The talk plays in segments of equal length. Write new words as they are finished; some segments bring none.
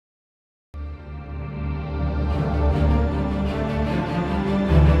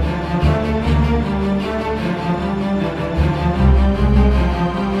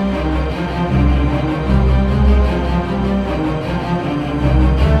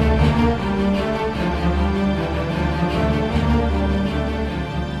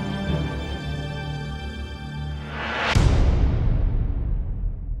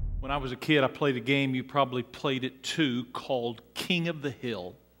was a kid, I played a game, you probably played it too, called King of the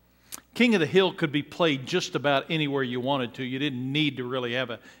Hill. King of the Hill could be played just about anywhere you wanted to. You didn't need to really have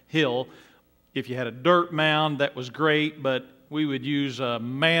a hill. If you had a dirt mound, that was great, but we would use a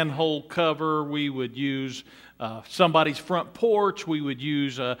manhole cover, we would use somebody's front porch, we would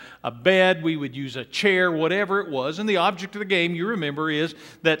use a bed, we would use a chair, whatever it was. And the object of the game, you remember, is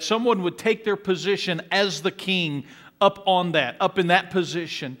that someone would take their position as the king up in that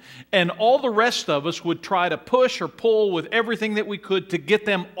position. And all the rest of us would try to push or pull with everything that we could to get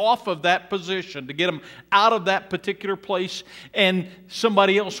them off of that position, to get them out of that particular place, and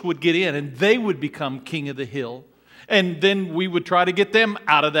somebody else would get in, and they would become king of the hill. And then we would try to get them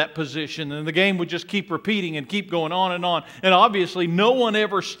out of that position. And the game would just keep repeating and keep going on and on. And obviously, no one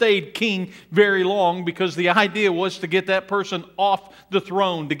ever stayed king very long, because the idea was to get that person off the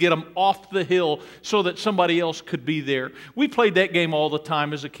throne, to get them off the hill so that somebody else could be there. We played that game all the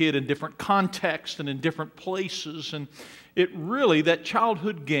time as a kid in different contexts and in different places. And that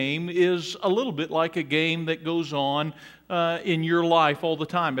childhood game is a little bit like a game that goes on in your life all the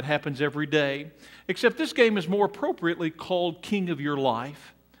time. It happens every day. Except this game is more appropriately called King of Your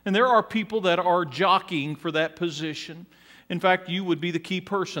Life. And there are people that are jockeying for that position. In fact, you would be the key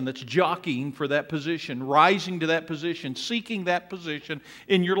person that's jockeying for that position, rising to that position, seeking that position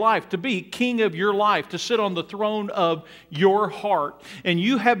in your life, to be king of your life, to sit on the throne of your heart. And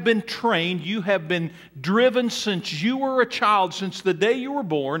you have been trained, you have been driven since you were a child, since the day you were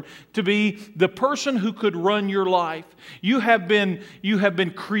born, to be the person who could run your life. You have been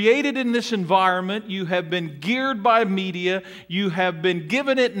created in this environment. You have been geared by media. You have been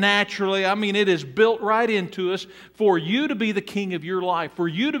given it naturally. I mean, it is built right into us for you to be the king of your life, for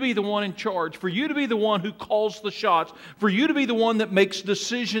you to be the one in charge, for you to be the one who calls the shots, for you to be the one that makes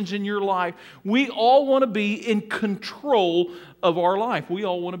decisions in your life. We all want to be in control of our life. We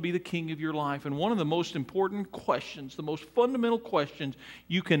all want to be the king of your life. And one of the most important questions, the most fundamental questions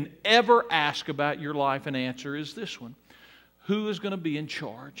you can ever ask about your life and answer is this one: who is going to be in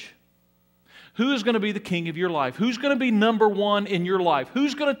charge? Who is going to be the king of your life? Who's going to be number one in your life?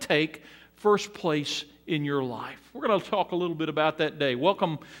 Who's going to take first place in your life? We're going to talk a little bit about that today.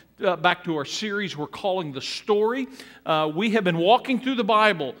 Welcome back to our series we're calling The Story. We have been walking through the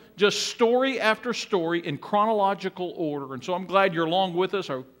Bible, just story after story in chronological order. And so I'm glad you're along with us.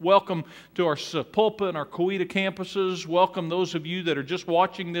 Welcome to our Sapulpa and our Coweta campuses. Welcome those of you that are just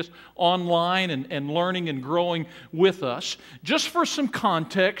watching this online and learning and growing with us. Just for some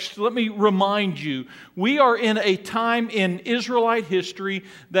context, let me remind you, we are in a time in Israelite history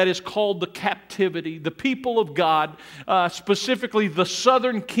that is called the captivity. The people of God, specifically the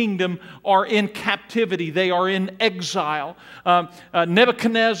southern kingdom, are in captivity. They are in exile.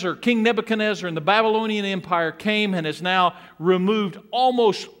 King Nebuchadnezzar and the Babylonian Empire came and has now removed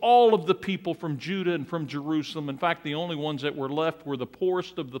almost all of the people from Judah and from Jerusalem. In fact, the only ones that were left were the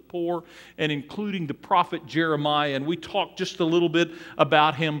poorest of the poor, and including the prophet Jeremiah. And we talked just a little bit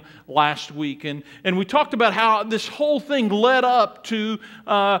about him last week. And we talked about how this whole thing led up to,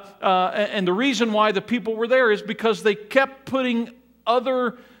 and the reason why the people were there is because they kept putting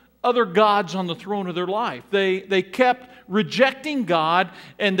other gods on the throne of their life. They kept rejecting God,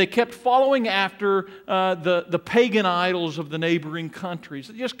 and they kept following after the pagan idols of the neighboring countries.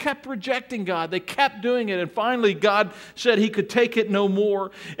 They just kept rejecting God. They kept doing it, and finally God said He could take it no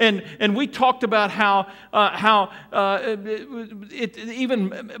more. And we talked about how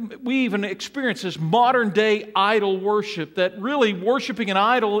we even experience this modern day idol worship, that really worshiping an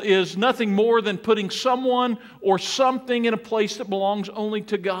idol is nothing more than putting someone or something in a place that belongs only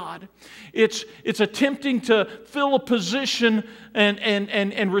to God. It's attempting to fill a position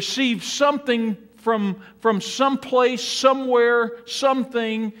and receive something from some place, somewhere,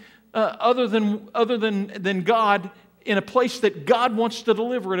 something other than God, in a place that God wants to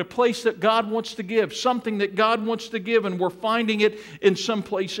deliver, in a place that God wants to give, something that God wants to give, and we're finding it in some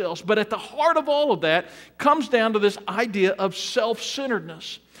place else. But at the heart of all of that comes down to this idea of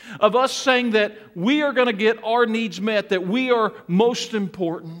self-centeredness, of us saying that we are going to get our needs met, that we are most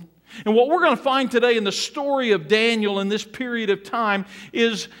important. And what we're going to find today in the story of Daniel in this period of time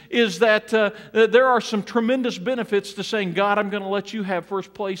is that there are some tremendous benefits to saying, God, I'm going to let you have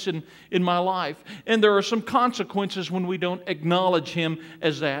first place in my life. And there are some consequences when we don't acknowledge Him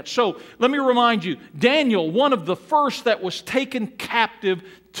as that. So let me remind you, Daniel, one of the first that was taken captive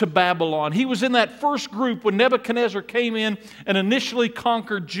to Babylon. He was in that first group when Nebuchadnezzar came in and initially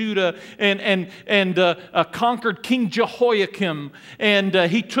conquered Judah and conquered King Jehoiakim. And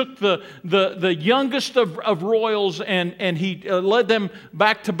he took the youngest of royals and he led them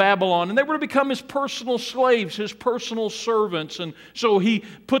back to Babylon. And they were to become his personal slaves, his personal servants. And so he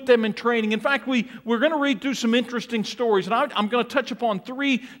put them in training. In fact, we're going to read through some interesting stories. And I'm going to touch upon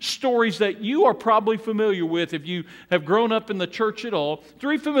 3 stories that you are probably familiar with if you have grown up in the church at all.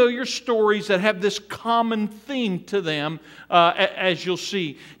 3 familiar stories that have this common theme to them, as you'll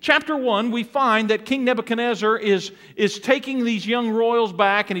see. Chapter 1, we find that King Nebuchadnezzar is taking these young royals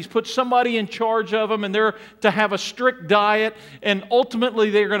back, and he's put somebody in charge of them, and they're to have a strict diet, and ultimately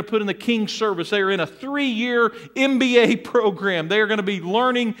they're going to put in the king's service. They are in a 3-year MBA program. They are going to be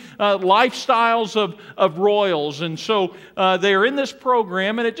learning lifestyles of royals, and so they are in this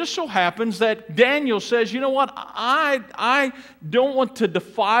program, and it just so happens that Daniel says, you know what, I don't want to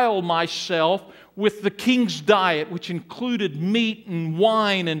defile myself with the king's diet, which included meat and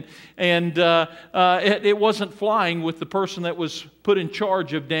wine, and it wasn't flying with the person that was put in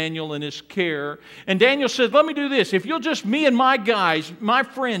charge of Daniel and his care. And Daniel said, let me do this. If you'll just, me and my guys, my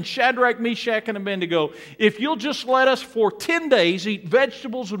friends, Shadrach, Meshach, and Abednego, if you'll just let us for 10 days eat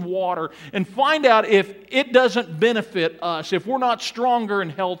vegetables and water and find out if it doesn't benefit us, if we're not stronger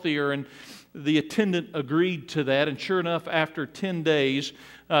and healthier. And the attendant agreed to that, and sure enough, after 10 days,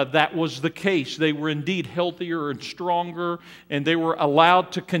 that was the case. They were indeed healthier and stronger, and they were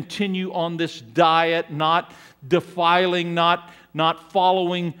allowed to continue on this diet, not defiling, not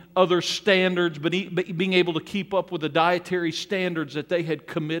following other standards, but being able to keep up with the dietary standards that they had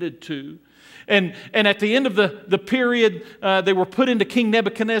committed to. And at the end of the period, they were put into King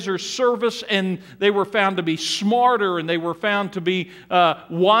Nebuchadnezzar's service, and they were found to be smarter, and they were found to be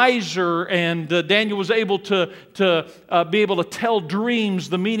wiser, and Daniel was able to be able to tell dreams,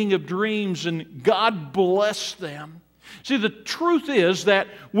 the meaning of dreams, and God blessed them. See, the truth is that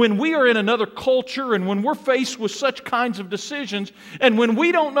when we are in another culture and when we're faced with such kinds of decisions, and when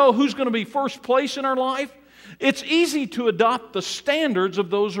we don't know who's going to be first place in our life, it's easy to adopt the standards of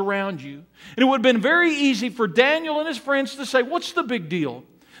those around you. And it would have been very easy for Daniel and his friends to say, what's the big deal?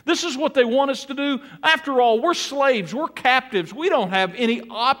 This is what they want us to do. After all, we're slaves, we're captives, we don't have any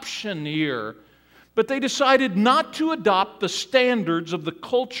option here. But they decided not to adopt the standards of the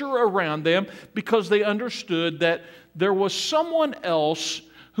culture around them because they understood that there was someone else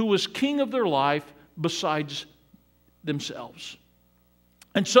who was king of their life besides themselves.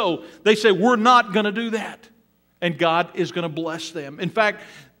 And so they say, we're not going to do that. And God is going to bless them. In fact,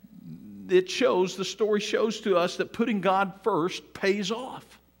 the story shows to us that putting God first pays off.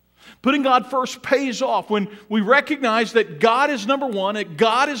 Putting God first pays off. When we recognize that God is number one, that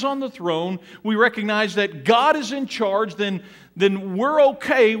God is on the throne, we recognize that God is in charge, then we're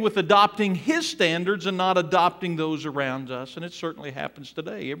okay with adopting His standards and not adopting those around us. And it certainly happens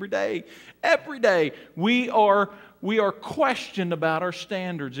today. Every day, we are questioned about our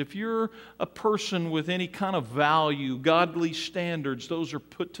standards. If you're a person with any kind of value, godly standards, those are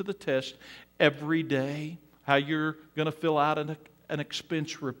put to the test every day. How you're going to fill out an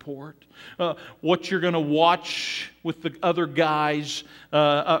expense report, what you're going to watch with the other guys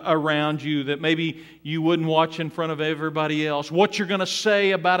around you that maybe you wouldn't watch in front of everybody else, what you're going to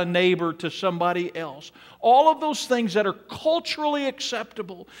say about a neighbor to somebody else. All of those things that are culturally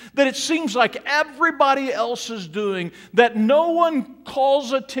acceptable, that it seems like everybody else is doing, that no one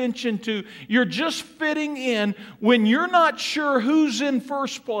calls attention to. You're just fitting in. When you're not sure who's in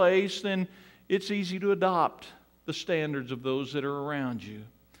first place, then it's easy to adopt the standards of those that are around you.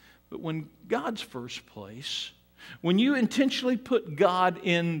 But when God's first place, when you intentionally put God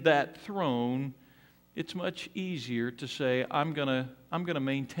in that throne, it's much easier to say, I'm going to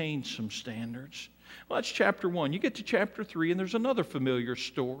maintain some standards. Well, that's chapter 1. You get to chapter 3, and there's another familiar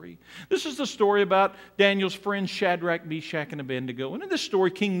story. This is the story about Daniel's friends Shadrach, Meshach, and Abednego. And in this story,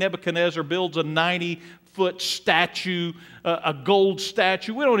 King Nebuchadnezzar builds a 90-foot statue, a gold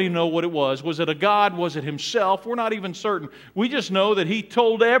statue. We don't even know what it was. Was it a god? Was it himself? We're not even certain. We just know that he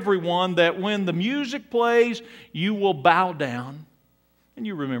told everyone that when the music plays, you will bow down. And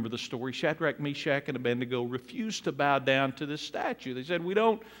you remember the story. Shadrach, Meshach, and Abednego refused to bow down to this statue. They said, we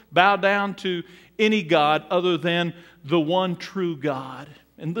don't bow down to any god other than the one true God.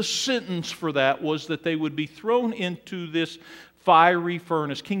 And the sentence for that was that they would be thrown into this fiery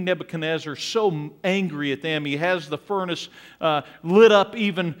furnace. King Nebuchadnezzar is so angry at them, he has the furnace lit up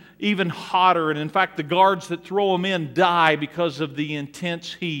even hotter. And in fact, the guards that throw them in die because of the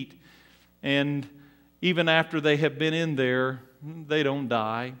intense heat. And even after they have been in there, they don't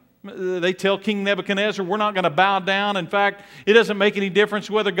die. They tell King Nebuchadnezzar, we're not going to bow down. In fact, it doesn't make any difference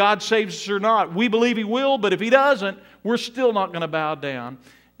whether God saves us or not. We believe He will, but if He doesn't, we're still not going to bow down.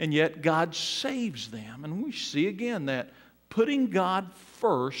 And yet God saves them. And we see again that putting God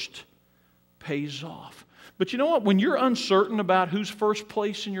first pays off. But you know what? When you're uncertain about who's first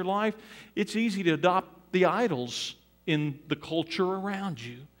place in your life, it's easy to adopt the idols in the culture around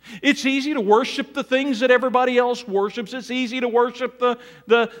you. It's easy to worship the things that everybody else worships. It's easy to worship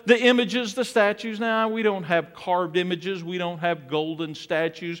the images, the statues. Now, we don't have carved images. We don't have golden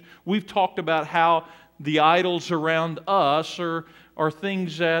statues. We've talked about how the idols around us are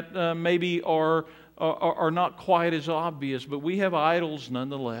things that maybe are not quite as obvious, but we have idols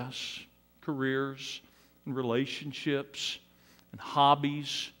nonetheless. Careers and relationships and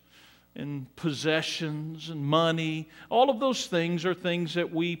hobbies and possessions and money. All of those things are things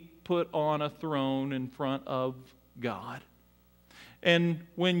that we put on a throne in front of God. And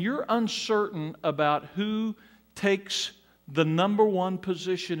when you're uncertain about who takes the number one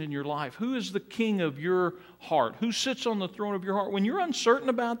position in your life, who is the king of your heart, who sits on the throne of your heart, when you're uncertain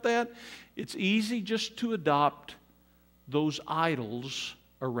about that, it's easy just to adopt those idols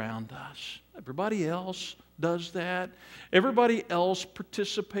around us. Everybody else does that. Everybody else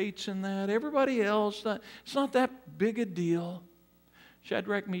participates in that. Everybody else, it's not that big a deal.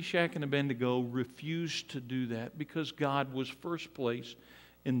 Shadrach, Meshach, and Abednego refused to do that because God was first place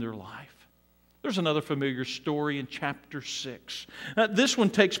in their life. There's another familiar story in chapter 6. This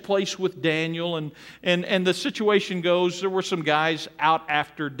one takes place with Daniel, and the situation goes, there were some guys out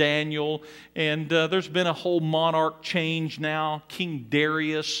after Daniel, and there's been a whole monarch change now. King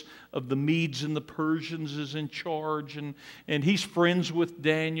Darius of the Medes and the Persians is in charge, and he's friends with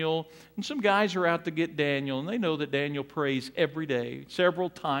Daniel. And some guys are out to get Daniel, and they know that Daniel prays every day,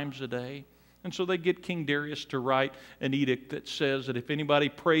 several times a day. And so they get King Darius to write an edict that says that if anybody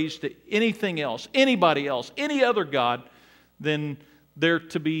prays to anything else, anybody else, any other god, then they're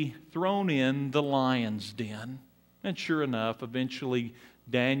to be thrown in the lion's den. And sure enough, eventually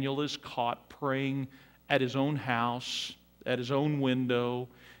Daniel is caught praying at his own house, at his own window,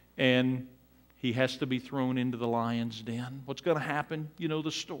 and he has to be thrown into the lion's den. What's going to happen? You know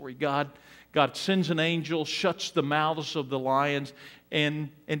the story. God sends an angel, shuts the mouths of the lions,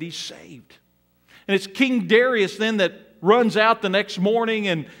 and he's saved. And it's King Darius then that runs out the next morning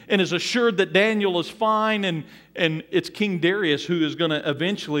and is assured that Daniel is fine. And it's King Darius who is going to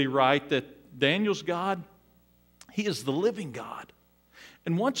eventually write that Daniel's God, He is the living God.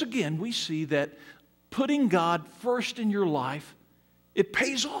 And once again, we see that putting God first in your life, it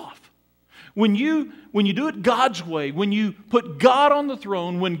pays off. When you do it God's way, when you put God on the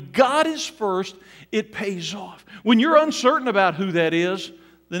throne, when God is first, it pays off. When you're uncertain about who that is,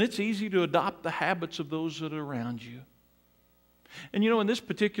 then it's easy to adopt the habits of those that are around you. And you know, in this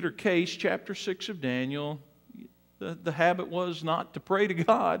particular case, chapter 6 of Daniel, the habit was not to pray to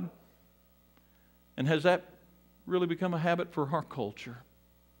God. And has that really become a habit for our culture?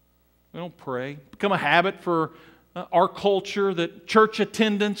 We don't pray. Become a habit for our culture that church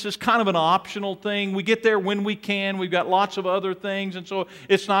attendance is kind of an optional thing. We get there when we can. We've got lots of other things, and so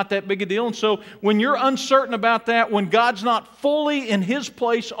it's not that big a deal. And so when you're uncertain about that, when God's not fully in His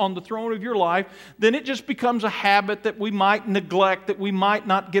place on the throne of your life, then it just becomes a habit that we might neglect, that we might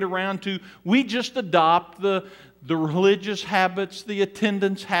not get around to. We just adopt the religious habits, the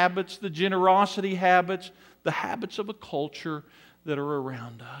attendance habits, the generosity habits, the habits of a culture that are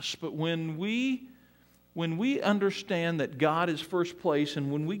around us. But when we understand that God is first place,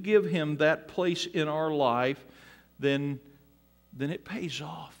 and when we give Him that place in our life, then it pays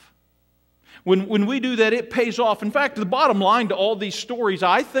off. When we do that, it pays off. In fact, the bottom line to all these stories,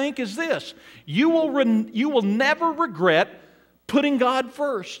 I think, is this. You will never regret putting God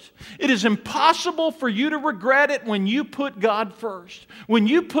first. It is impossible for you to regret it when you put God first. When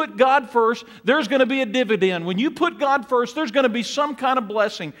you put God first, there's going to be a dividend. When you put God first, there's going to be some kind of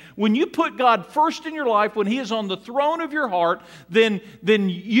blessing. When you put God first in your life, when He is on the throne of your heart, then there's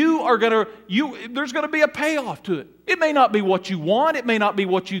going to be a payoff to it. It may not be what you want. It may not be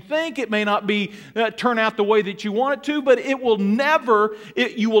what you think. It may not be turn out the way that you want it to, but you will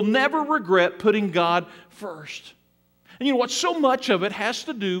never regret putting God first. And you know what? So much of it has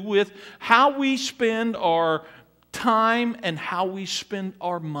to do with how we spend our time and how we spend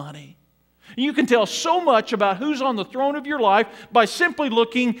our money. You can tell so much about who's on the throne of your life by simply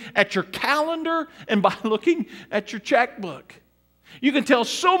looking at your calendar and by looking at your checkbook. You can tell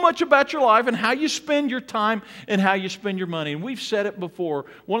so much about your life and how you spend your time and how you spend your money. And we've said it before,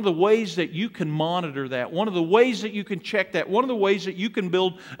 one of the ways that you can monitor that, one of the ways that you can check that, one of the ways that you can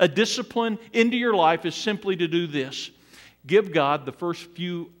build a discipline into your life is simply to do this. Give God the first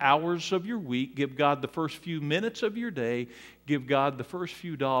few hours of your week. Give God the first few minutes of your day. Give God the first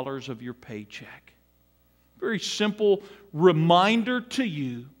few dollars of your paycheck. Very simple reminder to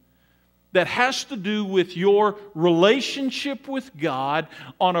you that has to do with your relationship with God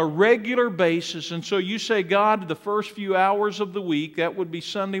on a regular basis. And so you say, God, the first few hours of the week, that would be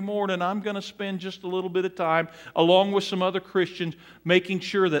Sunday morning, I'm going to spend just a little bit of time along with some other Christians making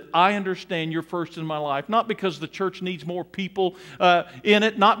sure that I understand you're first in my life. Not because the church needs more people in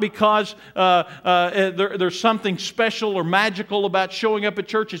it, not because there's something special or magical about showing up at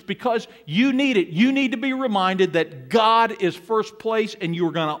church. It's because you need it. You need to be reminded that God is first place, and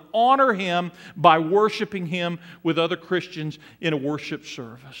you're going to honor Him by worshiping Him with other Christians in a worship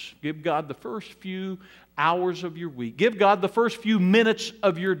service. Give God the first few hours of your week. Give God the first few minutes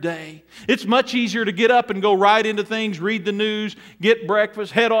of your day. It's much easier to get up and go right into things, read the news, get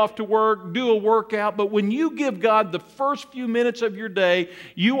breakfast, head off to work, do a workout. But when you give God the first few minutes of your day,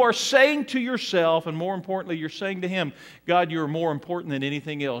 you are saying to yourself, and more importantly, you're saying to Him, God, you are more important than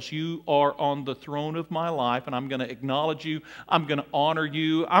anything else. You are on the throne of my life, and I'm going to acknowledge you. I'm going to honor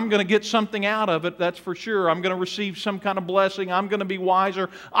you. I'm going to get something out of it, that's for sure. I'm going to receive some kind of blessing. I'm going to be wiser.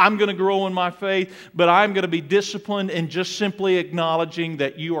 I'm going to grow in my faith. But I'm going to be disciplined in just simply acknowledging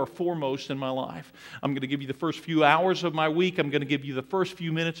that you are foremost in my life. I'm going to give you the first few hours of my week. I'm going to give you the first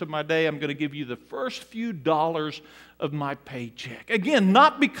few minutes of my day. I'm going to give you the first few dollars of my paycheck. Again,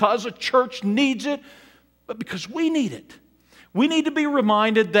 not because a church needs it, but because we need it. We need to be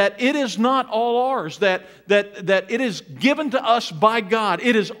reminded that it is not all ours, that it is given to us by God.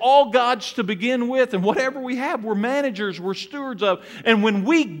 It is all God's to begin with, and whatever we have, we're managers, we're stewards of. And when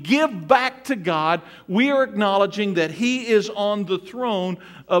we give back to God, we are acknowledging that He is on the throne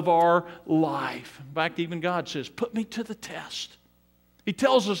of our life. In fact, even God says, put me to the test. He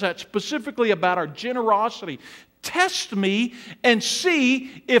tells us that specifically about our generosity. Test me and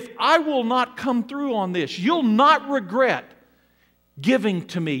see if I will not come through on this. You'll not regret giving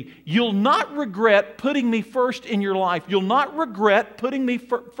to me. You'll not regret putting me first in your life. You'll not regret putting me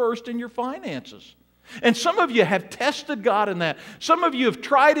first in your finances. And some of you have tested God in that. Some of you have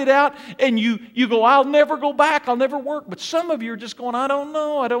tried it out and you go, I'll never go back, I'll never work. But some of you are just going, I don't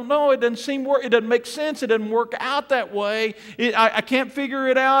know, it doesn't seem work, it doesn't make sense, it doesn't work out that way. I can't figure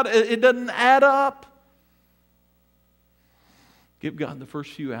it out, it doesn't add up. Give God the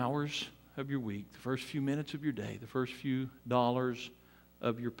first few hours of your week, the first few minutes of your day, the first few dollars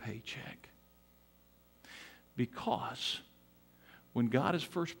of your paycheck. Because when God is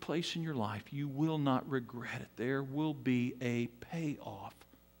first place in your life, you will not regret it. There will be a payoff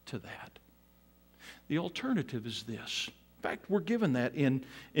to that. The alternative is this. In fact, we're given that in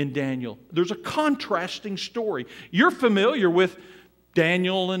Daniel. There's a contrasting story. You're familiar with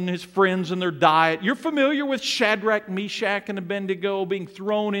Daniel and his friends and their diet. You're familiar with Shadrach, Meshach, and Abednego being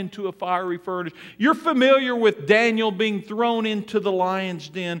thrown into a fiery furnace. You're familiar with Daniel being thrown into the lion's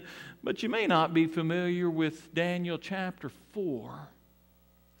den. But you may not be familiar with Daniel chapter 4.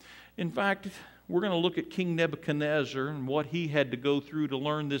 In fact, we're going to look at King Nebuchadnezzar and what he had to go through to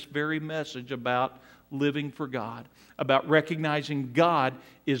learn this very message about living for God, about recognizing God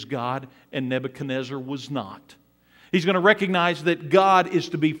is God and Nebuchadnezzar was not. He's going to recognize that God is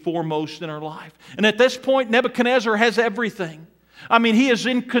to be foremost in our life. And at this point, Nebuchadnezzar has everything. I mean, he is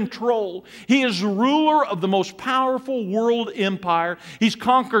in control. He is ruler of the most powerful world empire. He's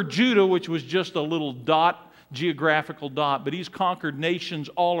conquered Judah, which was just a little geographical dot, but he's conquered nations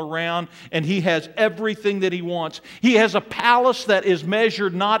all around, and he has everything that he wants. He has a palace that is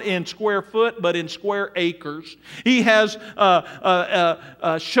measured not in square foot, but in square acres. He has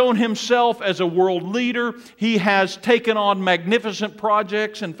shown himself as a world leader. He has taken on magnificent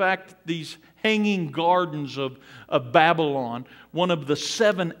projects. In fact, these hanging gardens of Babylon, one of the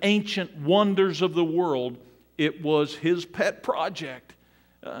 7 ancient wonders of the world, it was his pet project.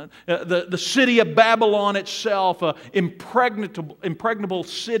 The city of Babylon itself, an impregnable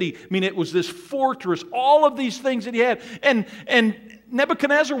city. I mean, it was this fortress, all of these things that he had. And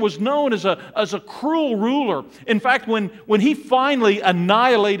Nebuchadnezzar was known as a cruel ruler. In fact, when he finally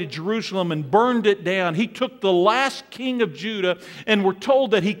annihilated Jerusalem and burned it down, he took the last king of Judah, and we're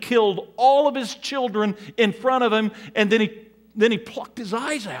told that he killed all of his children in front of him, and then he plucked his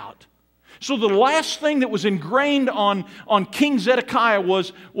eyes out. So the last thing that was ingrained on King Zedekiah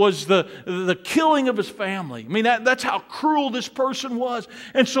was the killing of his family. I mean, that's how cruel this person was.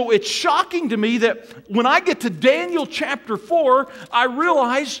 And so it's shocking to me that when I get to Daniel chapter 4, I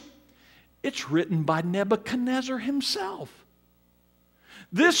realize it's written by Nebuchadnezzar himself.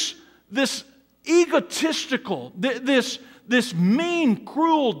 This egotistical, this mean,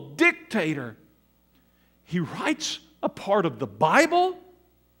 cruel dictator, he writes a part of the Bible?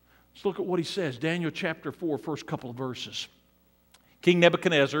 Let's look at what he says. Daniel chapter 4, first couple of verses. King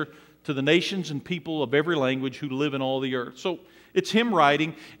Nebuchadnezzar, to the nations and people of every language who live in all the earth. So it's him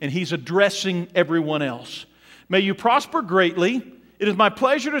writing, and he's addressing everyone else. May you prosper greatly. It is my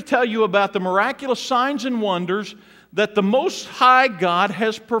pleasure to tell you about the miraculous signs and wonders that the Most High God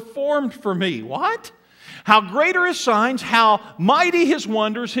has performed for me. What? How great are His signs, how mighty His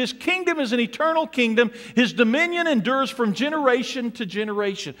wonders. His kingdom is an eternal kingdom. His dominion endures from generation to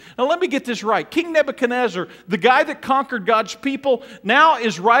generation. Now let me get this right. King Nebuchadnezzar, the guy that conquered God's people, now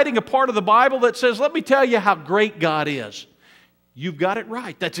is writing a part of the Bible that says, let me tell you how great God is. You've got it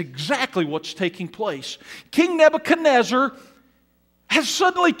right. That's exactly what's taking place. King Nebuchadnezzar has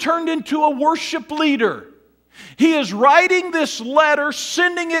suddenly turned into a worship leader. He is writing this letter,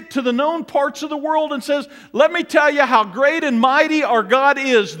 sending it to the known parts of the world, and says, let me tell you how great and mighty our God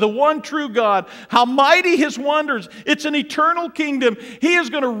is, the one true God, how mighty His wonders. It's an eternal kingdom. He is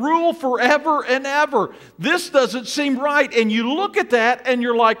going to rule forever and ever. This doesn't seem right. And you look at that and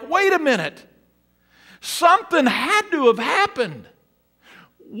you're like, wait a minute. Something had to have happened.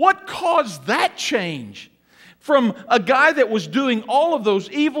 What caused that change? From a guy that was doing all of those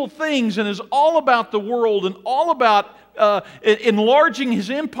evil things and is all about the world and all about enlarging his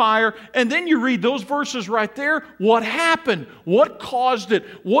empire, and then you read those verses right there. What happened? What caused it?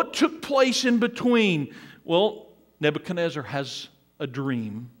 What took place in between? Well, Nebuchadnezzar has a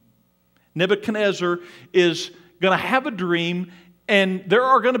dream. Nebuchadnezzar is going to have a dream, and there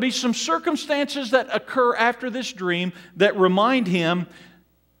are going to be some circumstances that occur after this dream that remind him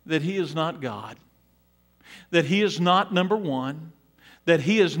that he is not God. That he is not number one, that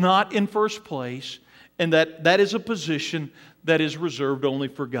he is not in first place, and that is a position that is reserved only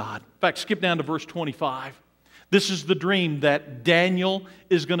for God. In fact, skip down to verse 25. This is the dream that Daniel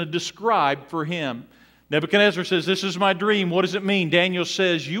is going to describe for him. Nebuchadnezzar says, this is my dream. What does it mean? Daniel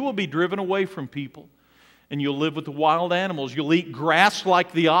says, you will be driven away from people, and you'll live with the wild animals. You'll eat grass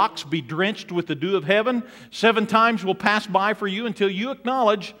like the ox, be drenched with the dew of heaven. 7 times will pass by for you until you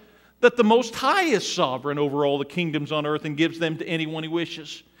acknowledge that the Most High is sovereign over all the kingdoms on earth and gives them to anyone He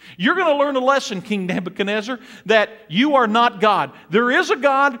wishes. You're going to learn a lesson, King Nebuchadnezzar, that you are not God. There is a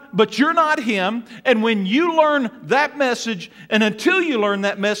God, but you're not Him. And when you learn that message, and until you learn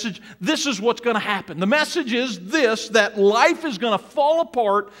that message, this is what's going to happen. The message is this, that life is going to fall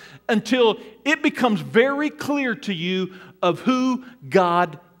apart until it becomes very clear to you of who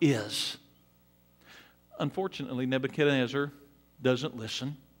God is. Unfortunately, Nebuchadnezzar doesn't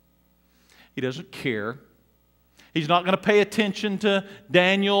listen. He doesn't care. He's not going to pay attention to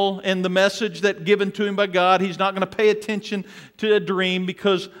Daniel and the message that's given to him by God. He's not going to pay attention to a dream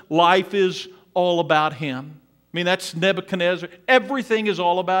because life is all about him. I mean, that's Nebuchadnezzar. Everything is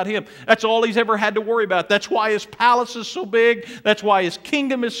all about him. That's all he's ever had to worry about. That's why his palace is so big. That's why his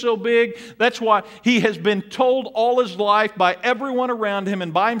kingdom is so big. That's why he has been told all his life by everyone around him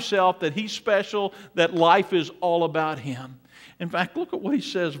and by himself that he's special, that life is all about him. In fact, look at what he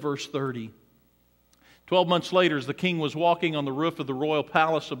says, verse 30. 12 months later, as the king was walking on the roof of the royal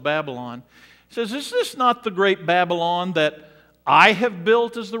palace of Babylon, he says, is this not the great Babylon that I have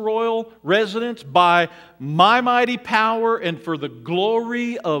built as the royal residence by my mighty power and for the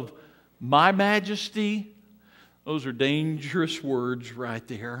glory of my majesty? Those are dangerous words right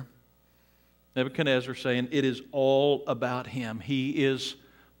there. Nebuchadnezzar saying it is all about him. He is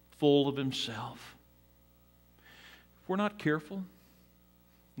full of himself. If we're not careful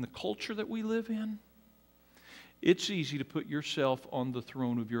in the culture that we live in, it's easy to put yourself on the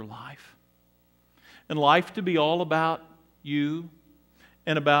throne of your life. And life to be all about you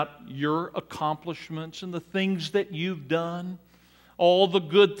and about your accomplishments and the things that you've done, all the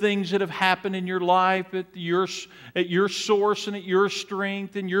good things that have happened in your life at your source and at your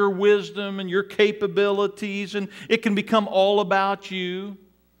strength and your wisdom and your capabilities, and it can become all about you.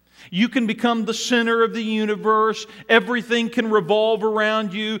 You can become the center of the universe. Everything can revolve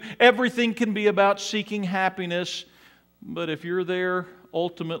around you. Everything can be about seeking happiness. But if you're there,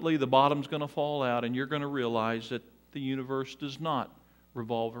 ultimately the bottom's going to fall out and you're going to realize that the universe does not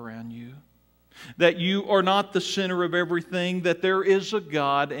revolve around you. That you are not the center of everything. That there is a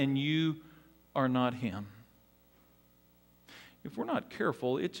God and you are not Him. If we're not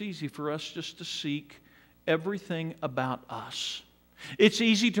careful, it's easy for us just to seek everything about us. It's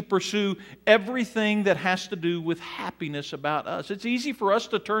easy to pursue everything that has to do with happiness about us. It's easy for us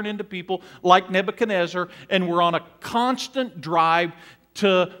to turn into people like Nebuchadnezzar, and we're on a constant drive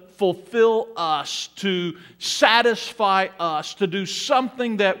to fulfill us, to satisfy us, to do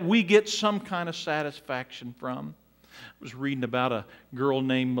something that we get some kind of satisfaction from. was reading about a girl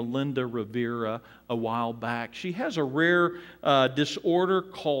named Melinda Rivera a while back. She has a rare disorder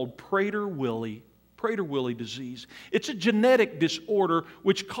called Prader-Willi disease. It's a genetic disorder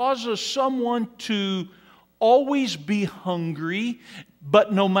which causes someone to always be hungry,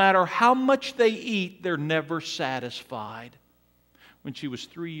 but no matter how much they eat, they're never satisfied. When she was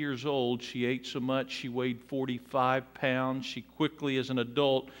 3 years old, she ate so much she weighed 45 pounds. She quickly, as an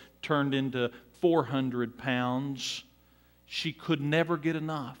adult, turned into 400 pounds. She could never get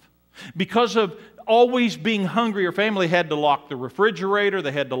enough. Because of always being hungry, her family had to lock the refrigerator.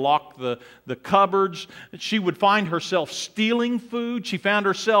 They had to lock the cupboards. She would find herself stealing food. She found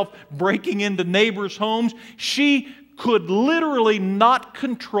herself breaking into neighbors' homes. She could literally not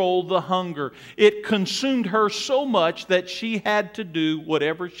control the hunger. It consumed her so much that she had to do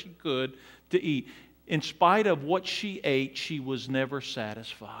whatever she could to eat. In spite of what she ate, she was never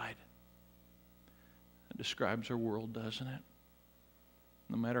satisfied. That describes our world, doesn't it?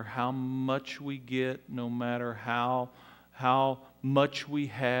 No matter how much we get, no matter how much we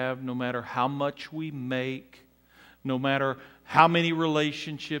have, no matter how much we make, no matter how many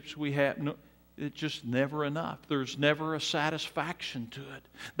relationships we have, it's just never enough. There's never a satisfaction to it.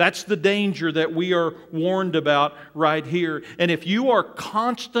 That's the danger that we are warned about right here. And if you are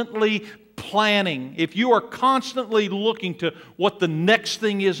constantly planning, if you are constantly looking to what the next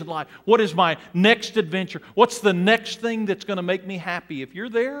thing is in life, what is my next adventure, what's the next thing that's going to make me happy, if you're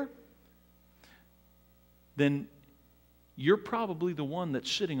there, then you're probably the one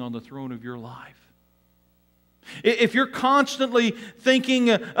that's sitting on the throne of your life. If you're constantly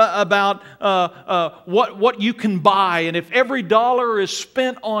thinking about what you can buy, and if every dollar is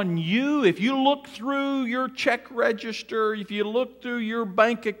spent on you, if you look through your check register, if you look through your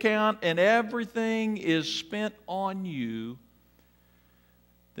bank account and everything is spent on you,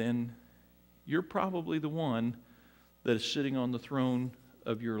 then you're probably the one that is sitting on the throne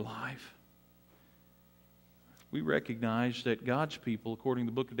of your life. We recognize that God's people, according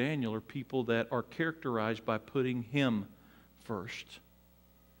to the book of Daniel, are people that are characterized by putting Him first.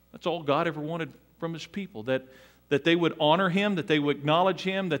 That's all God ever wanted from His people, that they would honor Him, that they would acknowledge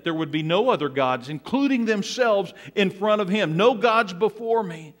Him, that there would be no other gods, including themselves, in front of Him. No gods before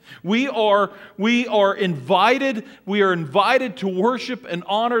me. We are invited to worship and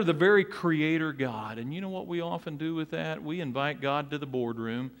honor the very Creator God. And you know what we often do with that? We invite God to the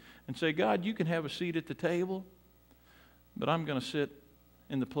boardroom and say, God, you can have a seat at the table, but I'm going to sit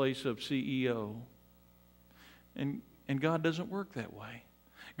in the place of CEO. And God doesn't work that way.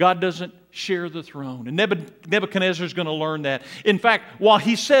 God doesn't share the throne. And Nebuchadnezzar is going to learn that. In fact, while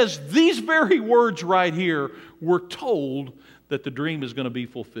he says these very words right here, we're told that the dream is going to be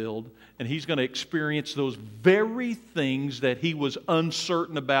fulfilled, and he's going to experience those very things that he was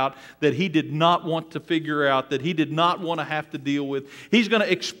uncertain about, that he did not want to figure out, that he did not want to have to deal with. He's going to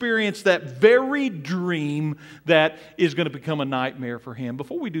experience that very dream that is going to become a nightmare for him.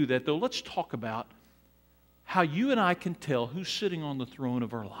 Before we do that, though, let's talk about how you and I can tell who's sitting on the throne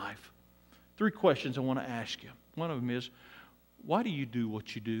of our life. 3 questions I want to ask you. One of them is, why do you do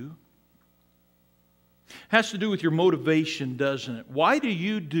what you do? Has to do with your motivation, doesn't it? Why do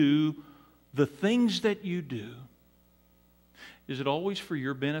you do the things that you do? Is it always for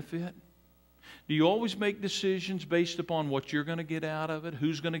your benefit? Do you always make decisions based upon what you're going to get out of it?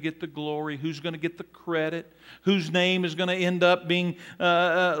 Who's going to get the glory? Who's going to get the credit? Whose name is going to end up being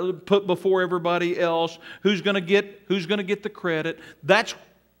put before everybody else? Who's going to get the credit? That's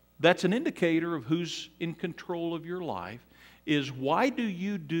an indicator of who's in control of your life. Is why do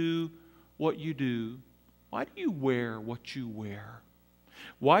you do what you do? Why do you wear what you wear?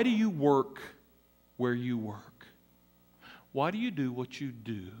 Why do you work where you work? Why do you do what you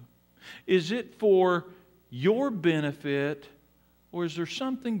do? Is it for your benefit, or is there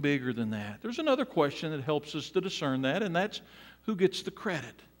something bigger than that? There's another question that helps us to discern that, and that's who gets the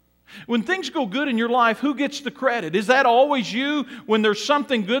credit? When things go good in your life, who gets the credit? Is that always you? When there's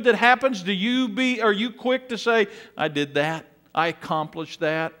something good that happens, are you quick to say, I did that, I accomplished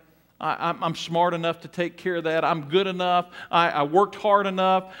that, I'm smart enough to take care of that, I'm good enough, I worked hard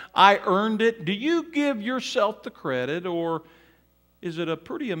enough, I earned it? Do you give yourself the credit, or is it a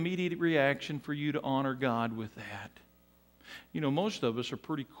pretty immediate reaction for you to honor God with that? You know, most of us are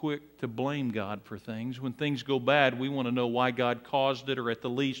pretty quick to blame God for things. When things go bad, we want to know why God caused it, or at the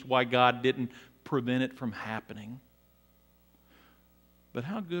least why God didn't prevent it from happening. But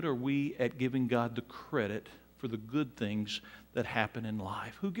how good are we at giving God the credit for the good things that happen in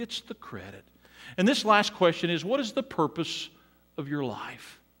life? Who gets the credit? And this last question is, what is the purpose of your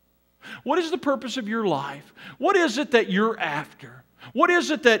life? What is the purpose of your life? What is it that you're after? What is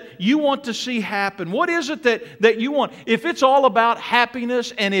it that you want to see happen? What is it that you want? If it's all about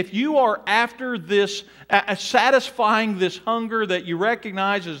happiness, and if you are after this, satisfying this hunger that you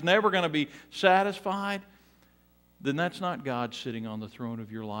recognize is never going to be satisfied, then that's not God sitting on the throne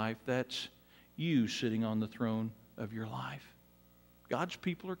of your life. That's you sitting on the throne of your life. God's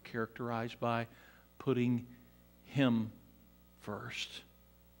people are characterized by putting Him first.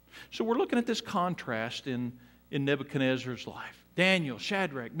 So we're looking at this contrast in Nebuchadnezzar's life. Daniel,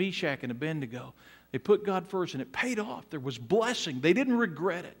 Shadrach, Meshach, and Abednego, they put God first, and it paid off. There was blessing. They didn't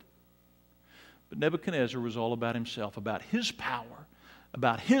regret it. But Nebuchadnezzar was all about himself, about his power,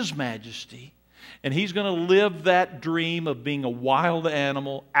 about his majesty. And he's going to live that dream of being a wild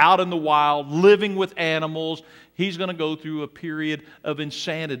animal, out in the wild, living with animals. He's going to go through a period of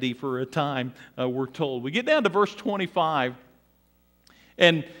insanity for a time, we're told. We get down to verse 25,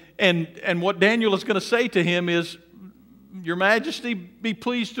 and what Daniel is going to say to him is, Your Majesty, be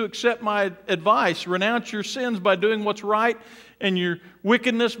pleased to accept my advice. Renounce your sins by doing what's right, and your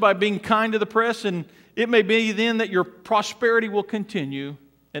wickedness by being kind to the press, and it may be then that your prosperity will continue.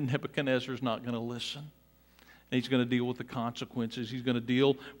 And Nebuchadnezzar's not going to listen. And he's going to deal with the consequences. He's going to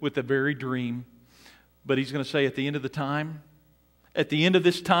deal with the very dream. But he's going to say at the end of the time, at the end of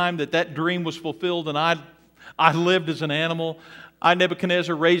this time that dream was fulfilled and I lived as an animal, I,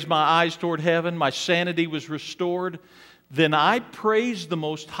 Nebuchadnezzar, raised my eyes toward heaven, my sanity was restored, then I praised the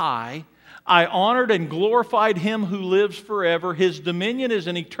Most High. I honored and glorified Him who lives forever. His dominion is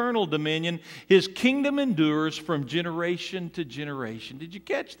an eternal dominion. His kingdom endures from generation to generation. Did you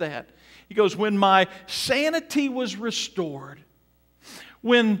catch that? He goes, when my sanity was restored,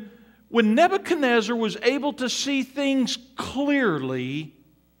 when Nebuchadnezzar was able to see things clearly,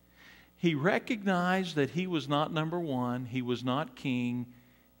 he recognized that he was not number one, he was not king,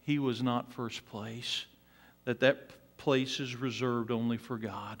 he was not first place, that place is reserved only for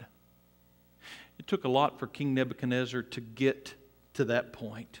God. It took a lot for King Nebuchadnezzar to get to that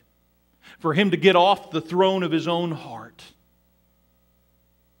point, for him to get off the throne of his own heart.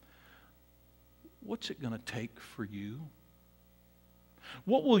 What's it going to take for you?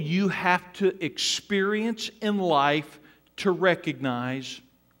 What will you have to experience in life to recognize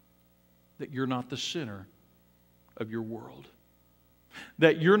that you're not the center of your world?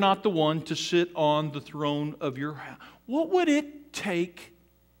 That you're not the one to sit on the throne of your house? What would it take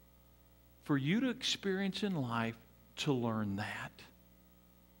for you to experience in life to learn that?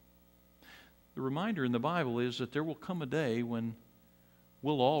 The reminder in the Bible is that there will come a day when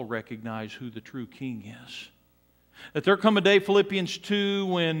we'll all recognize who the true king is. That there come a day, Philippians 2,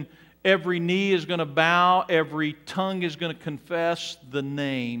 when every knee is going to bow, every tongue is going to confess the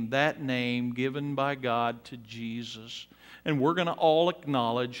name, that name given by God to Jesus. And we're going to all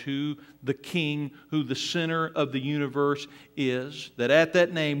acknowledge who the King, who the center of the universe is. That at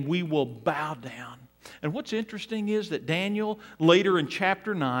that name we will bow down. And what's interesting is that Daniel, later in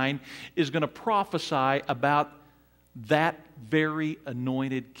chapter 9, is going to prophesy about that very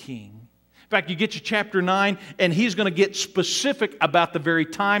anointed king. In fact, you get to chapter 9, and he's going to get specific about the very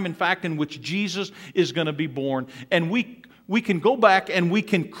time, in fact, in which Jesus is going to be born. And we can go back and we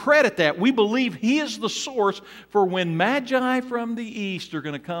can credit that. We believe he is the source for when Magi from the east are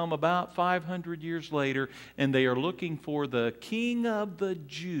going to come about 500 years later, and they are looking for the King of the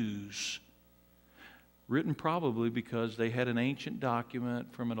Jews. Written probably because they had an ancient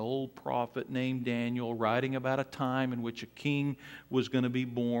document from an old prophet named Daniel writing about a time in which a king was going to be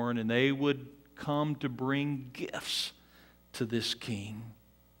born, and they would come to bring gifts to this king.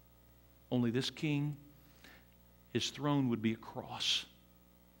 Only this king, his throne would be a cross,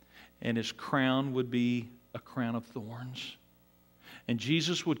 and his crown would be a crown of thorns. And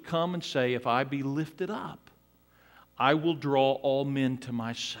Jesus would come and say, if I be lifted up, I will draw all men to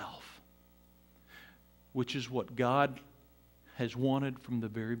myself. Which is what God has wanted from the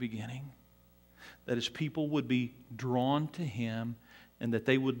very beginning. That His people would be drawn to Him and that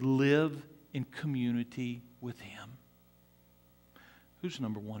they would live in community with Him. Who's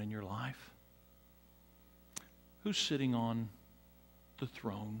number one in your life? Who's sitting on the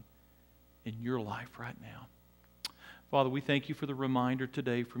throne in your life right now? Father, we thank You for the reminder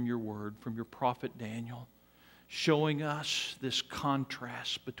today from Your Word, from Your prophet Daniel, showing us this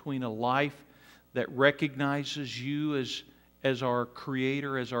contrast between a life that recognizes You as our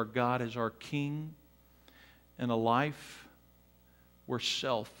Creator, as our God, as our King, and a life where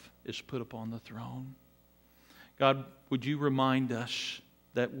self is put upon the throne. God, would You remind us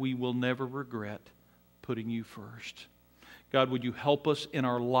that we will never regret putting You first. God, would you help us in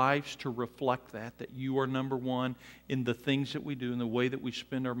our lives to reflect that you are number one in the things that we do, in the way that we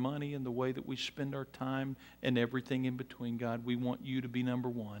spend our money, in the way that we spend our time, and everything in between. God, we want you to be number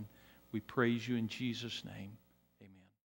one. We praise you in Jesus' name.